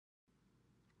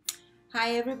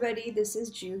Hi everybody, this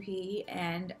is Juhi,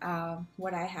 and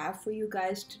what I have for you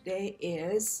guys today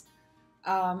is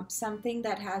something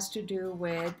that has to do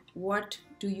with what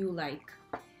do you like.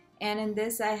 And in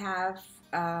this, I have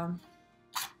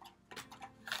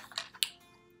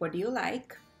what do you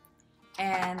like,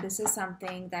 and this is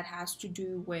something that has to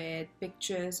do with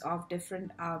pictures of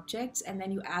different objects, and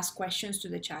then you ask questions to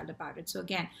the child about it. So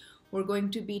again, we're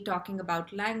going to be talking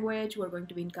about language, we're going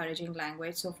to be encouraging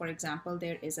language. So for example,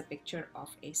 there is a picture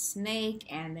of a snake,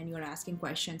 and then you're asking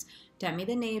questions. Tell me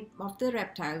the name of the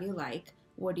reptile you like.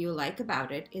 What do you like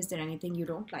about it? Is there anything you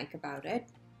don't like about it?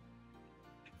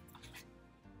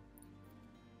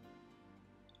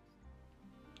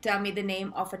 Tell me the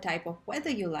name of a type of weather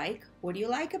you like. What do you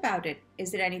like about it?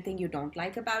 Is there anything you don't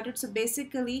like about it? So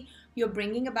basically, you're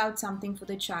bringing about something for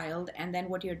the child, and then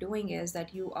what you're doing is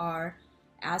that you are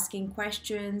asking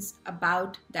questions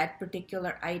about that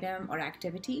particular item or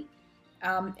activity.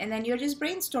 And then you're just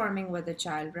brainstorming with the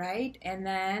child, right? And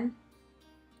then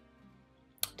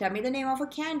tell me the name of a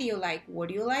candy you like. What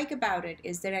do you like about it?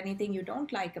 Is there anything you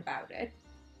don't like about it?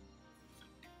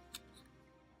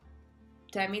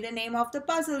 Tell me the name of the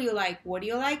puzzle you like. What do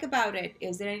you like about it?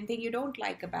 Is there anything you don't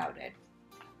like about it?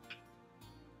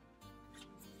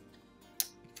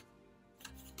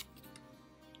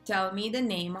 Tell me the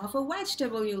name of a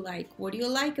vegetable you like. What do you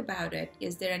like about it?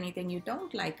 Is there anything you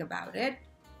don't like about it?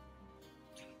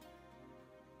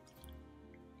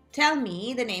 Tell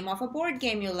me the name of a board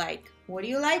game you like. What do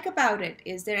you like about it?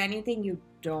 Is there anything you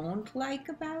don't like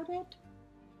about it?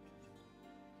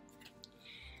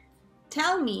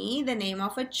 Tell me the name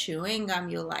of a chewing gum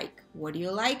you like. What do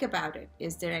you like about it?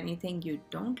 Is there anything you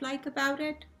don't like about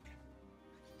it?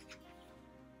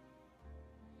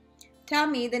 Tell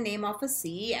me the name of a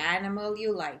sea animal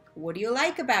you like. What do you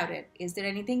like about it? Is there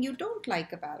anything you don't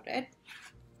like about it?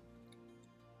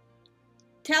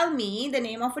 Tell me the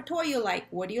name of a toy you like.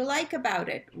 What do you like about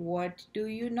it? What do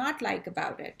you not like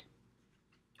about it?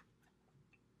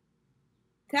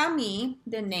 Tell me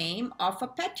the name of a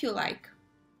pet you like.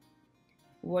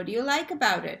 What do you like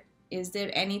about it? Is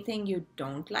there anything you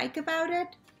don't like about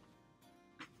it?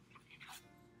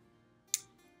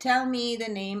 Tell me the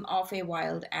name of a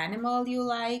wild animal you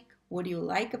like. What do you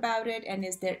like about it? And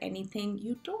is there anything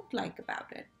you don't like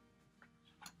about it?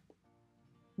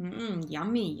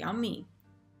 Yummy, yummy.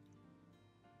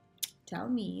 Tell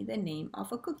me the name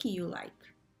of a cookie you like.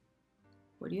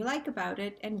 What do you like about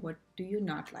it? And what do you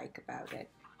not like about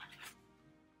it?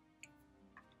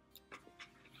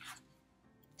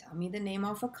 Tell me the name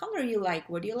of a color you like.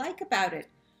 What do you like about it?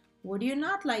 What do you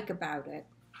not like about it?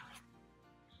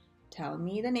 Tell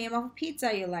me the name of a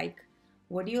pizza you like.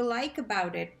 What do you like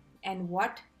about it? And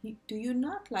what do you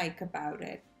not like about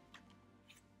it?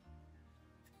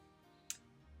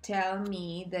 Tell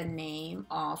me the name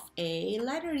of a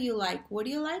letter you like. What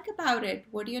do you like about it?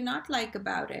 What do you not like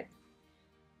about it?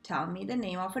 Tell me the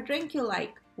name of a drink you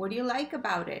like. What do you like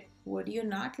about it? What do you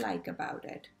not like about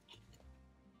it?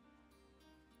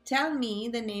 Tell me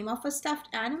the name of a stuffed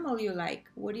animal you like.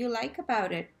 What do you like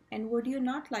about it? And what do you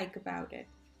not like about it?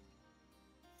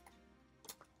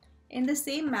 In the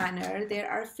same manner, there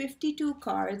are 52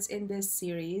 cards in this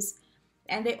series,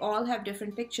 and they all have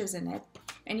different pictures in it.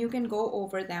 And you can go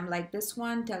over them like this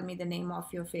one. Tell me the name of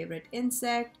your favorite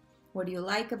insect. What do you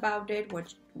like about it?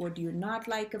 What do you not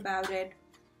like about it?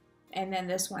 And then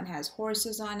this one has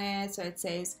horses on it. So it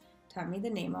says, tell me the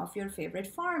name of your favorite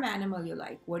farm animal you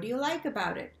like. What do you like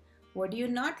about it? What do you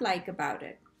not like about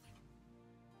it?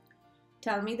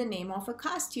 Tell me the name of a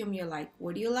costume you like.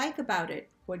 What do you like about it?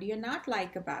 What do you not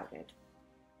like about it?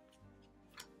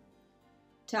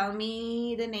 Tell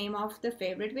me the name of the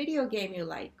favorite video game you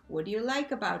like. What do you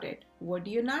like about it? What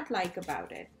do you not like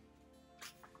about it?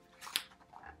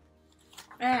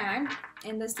 And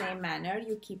in the same manner,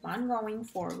 you keep on going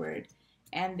forward,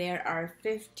 and there are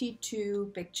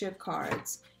 52 picture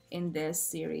cards in this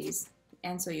series,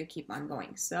 and so you keep on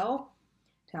going. So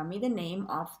tell me the name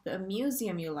of the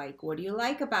museum you like. What do you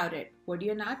like about it? What do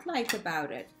you not like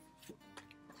about it?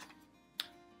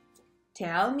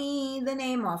 Tell me the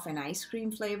name of an ice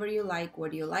cream flavor you like.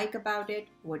 What do you like about it?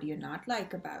 What do you not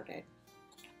like about it?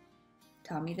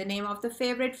 Tell me the name of the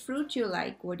favorite fruit you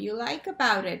like. What do you like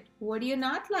about it? What do you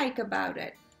not like about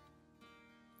it?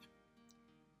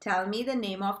 Tell me the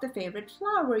name of the favorite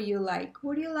flower you like.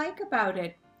 What do you like about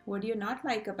it? What do you not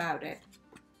like about it?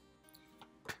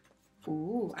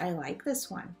 Ooh, I like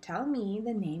this one. Tell me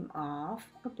the name of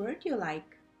a bird you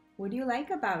like. What do you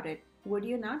like about it? What do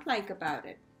you not like about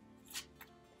it?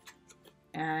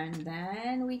 And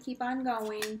then we keep on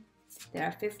going. There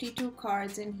are 52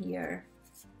 cards in here.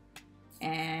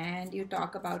 and you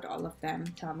talk about all of them.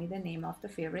 Tell me the name of the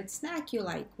favorite snack you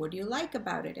like. What do you like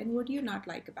about it and what do you not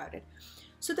like about it?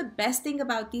 So the best thing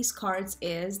about these cards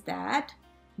is that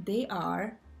they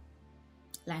are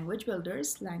language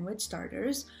builders, language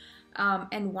starters.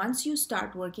 And once you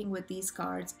start working with these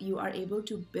cards, you are able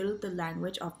to build the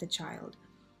language of the child.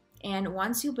 And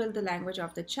once you build the language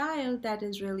of the child, that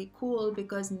is really cool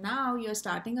because now you're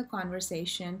starting a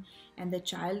conversation and the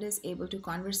child is able to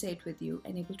conversate with you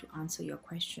and able to answer your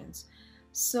questions.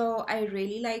 So I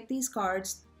really like these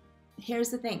cards.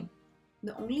 Here's the thing.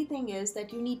 The only thing is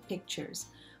that you need pictures.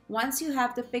 Once you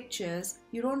have the pictures,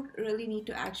 you don't really need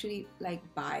to actually like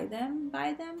buy them.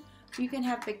 You can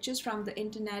have pictures from the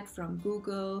internet, from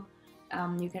Google.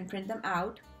 You can print them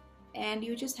out, and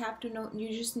you just have to know, you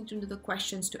just need to know the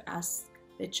questions to ask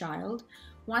the child.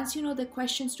 Once you know the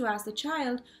questions to ask the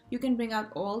child, you can bring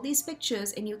out all these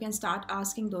pictures and you can start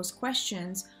asking those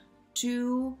questions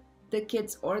to the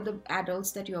kids or the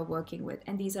adults that you're working with.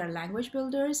 And these are language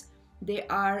builders. They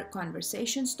are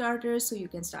conversation starters, so you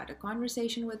can start a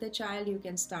conversation with a child. You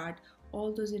can start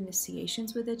all those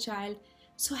initiations with a child.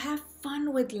 So have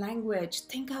fun with language.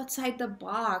 Think outside the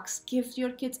box. Give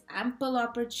your kids ample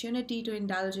opportunity to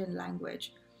indulge in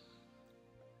language.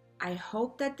 I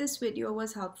hope that this video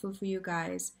was helpful for you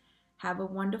guys. Have a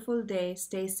wonderful day.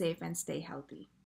 Stay safe and stay healthy.